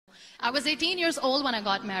I was 18 years old when I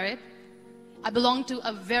got married. I belonged to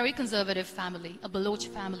a very conservative family, a Baloch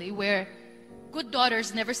family, where good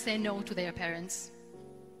daughters never say no to their parents.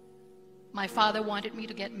 My father wanted me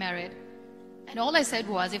to get married, and all I said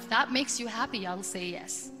was, if that makes you happy, I'll say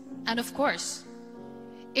yes. And of course,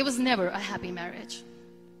 it was never a happy marriage.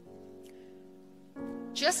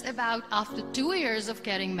 Just about after 2 years of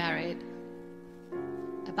getting married,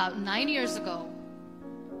 about 9 years ago,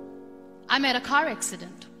 I met a car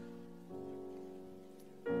accident.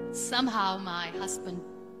 Somehow my husband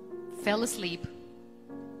fell asleep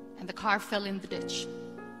and the car fell in the ditch.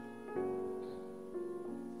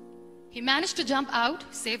 He managed to jump out,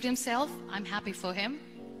 saved himself. I'm happy for him.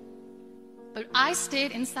 But I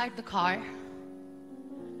stayed inside the car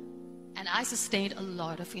and I sustained a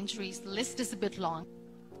lot of injuries. The list is a bit long.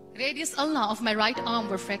 Radius ulna of my right arm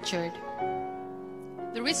were fractured.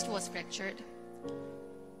 The wrist was fractured.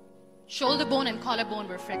 Shoulder bone and collarbone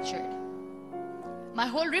were fractured. My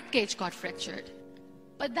whole rib cage got fractured.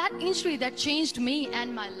 But that injury that changed me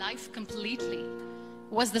and my life completely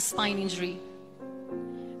was the spine injury.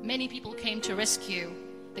 Many people came to rescue.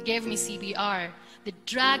 They gave me CPR. They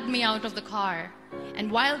dragged me out of the car. And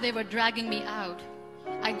while they were dragging me out,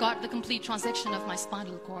 I got the complete transection of my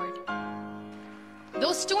spinal cord.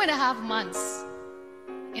 Those 2.5 months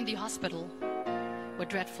in the hospital were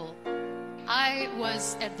dreadful. I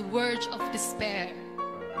was at the verge of despair.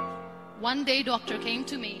 One day, doctor came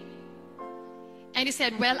to me and he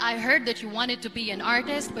said, well, I heard that you wanted to be an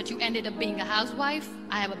artist, but you ended up being a housewife.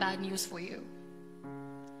 I have a bad news for you.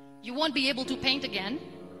 You won't be able to paint again.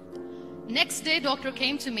 Next day, doctor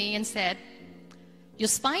came to me and said, your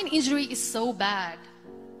spine injury is so bad,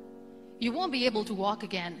 you won't be able to walk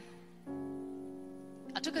again.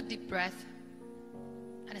 I took a deep breath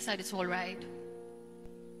and I said, it's all right.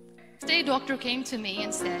 Next day, doctor came to me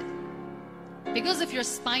and said, because of your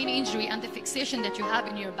spine injury and the fixation that you have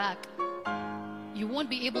in your back, you won't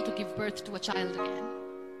be able to give birth to a child again.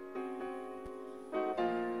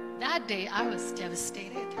 That day, I was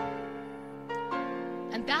devastated.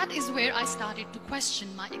 And that is where I started to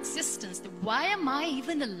question my existence. Why am I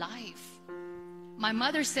even alive? My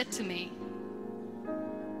mother said to me,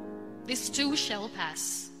 this too shall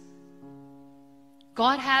pass.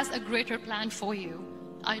 God has a greater plan for you.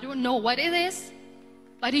 I don't know what it is,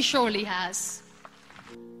 but He surely has.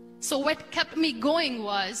 So what kept me going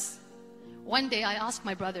was, one day I asked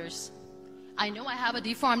my brothers, I know I have a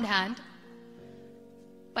deformed hand,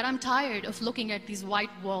 but I'm tired of looking at these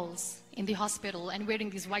white walls in the hospital and wearing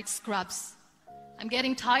these white scrubs. I'm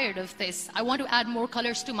getting tired of this. I want to add more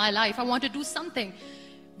colors to my life. I want to do something.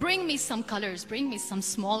 Bring me some colors, bring me some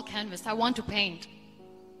small canvas. I want to paint.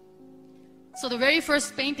 So the very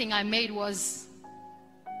first painting I made was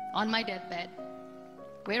on my deathbed,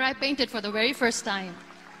 where I painted for the very first time.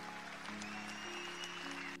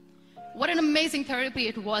 What an amazing therapy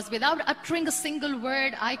it was. Without uttering a single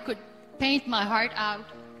word, I could paint my heart out.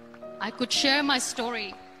 I could share my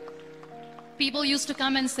story. People used to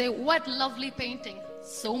come and say, what lovely painting,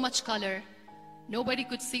 so much color. Nobody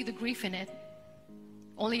could see the grief in it.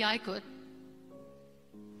 Only I could.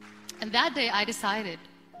 And that day I decided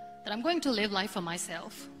that I'm going to live life for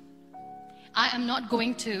myself. I am not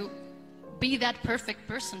going to be that perfect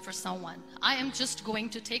person for someone. I am just going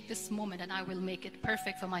to take this moment and I will make it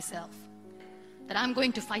perfect for myself. That I'm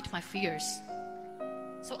going to fight my fears.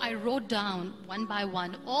 So I wrote down one by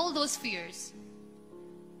one all those fears.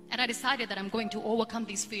 And I decided that I'm going to overcome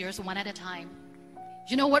these fears one at a time.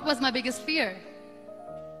 You know what was my biggest fear?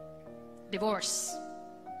 Divorce.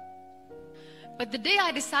 But the day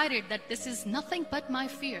I decided that this is nothing but my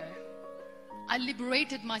fear, I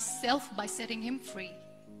liberated myself by setting him free.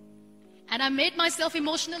 And I made myself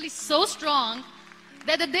emotionally so strong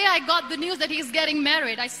that the day I got the news that he's getting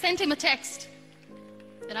married, I sent him a text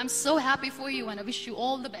that I'm so happy for you and I wish you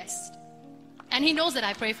all the best. And he knows that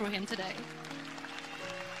I pray for him today.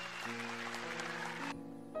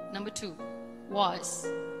 Number 2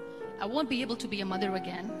 was, I won't be able to be a mother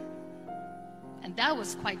again. And that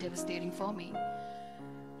was quite devastating for me.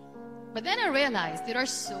 But then I realized there are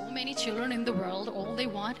so many children in the world, all they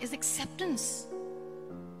want is acceptance.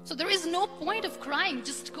 So there is no point of crying,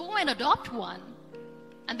 just go and adopt one.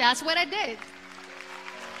 And that's what I did.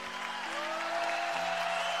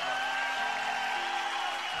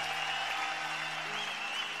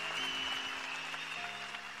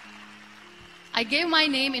 I gave my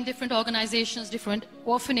name in different organizations, different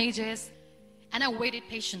orphanages, and I waited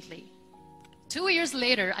patiently. 2 years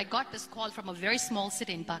later, I got this call from a very small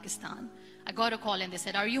city in Pakistan. I got a call and they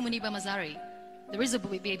said, are you Munibah Mazari? There is a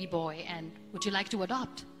baby boy and would you like to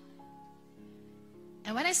adopt?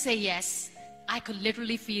 And when I say yes, I could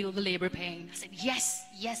literally feel the labor pain. I said, yes,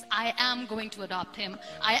 yes, I am going to adopt him.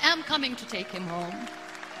 I am coming to take him home.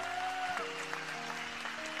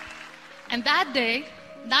 And that day,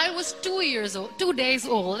 Niall was 2 days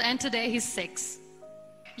old, and today he's 6.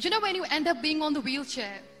 You know, when you end up being on the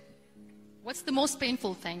wheelchair, what's the most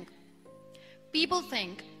painful thing? People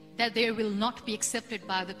think that they will not be accepted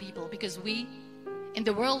by the people because we, in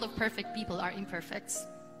the world of perfect people, are imperfects.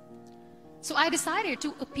 So I decided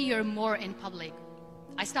to appear more in public.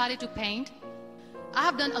 I started to paint. I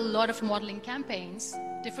have done a lot of modeling campaigns,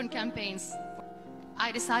 different campaigns.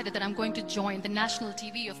 I decided that I'm going to join the national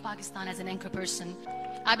TV of Pakistan as an anchor person.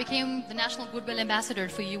 I became the National Goodwill Ambassador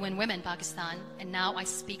for UN Women Pakistan, and now I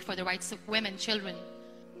speak for the rights of women, children.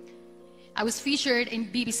 I was featured in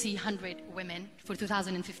BBC 100 Women for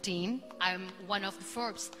 2015. I'm one of the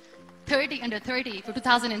Forbes 30 under 30 for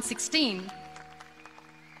 2016.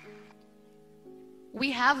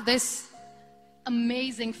 We have this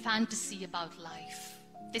amazing fantasy about life.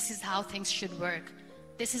 This is how things should work.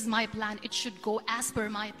 This is my plan. It should go as per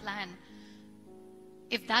my plan.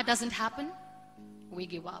 If that doesn't happen, we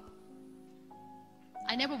give up.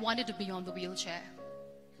 I never wanted to be on the wheelchair.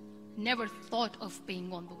 Never thought of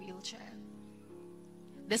being on the wheelchair.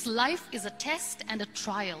 This life is a test and a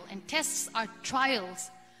trial, and tests are trials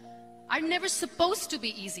are never supposed to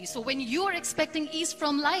be easy. So when you are expecting ease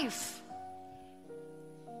from life,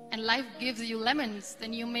 and life gives you lemons,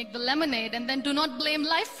 then you make the lemonade, and then do not blame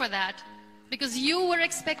life for that, because you were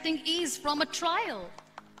expecting ease from a trial.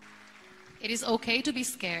 It is okay to be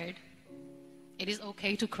scared. It is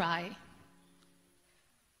okay to cry.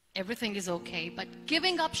 Everything is okay, but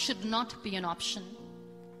giving up should not be an option.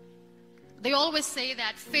 They always say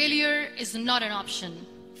that failure is not an option.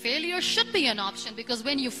 Failure should be an option, because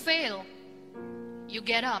when you fail, you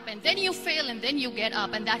get up, and then you fail, and then you get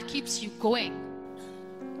up, and that keeps you going.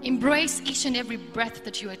 Embrace each and every breath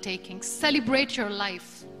that you are taking. Celebrate your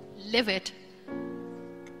life. Live it.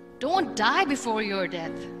 Don't die before your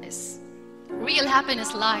death. Real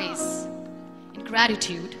happiness lies in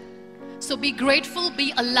gratitude. So be grateful,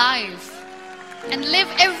 be alive, and live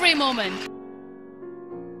every moment.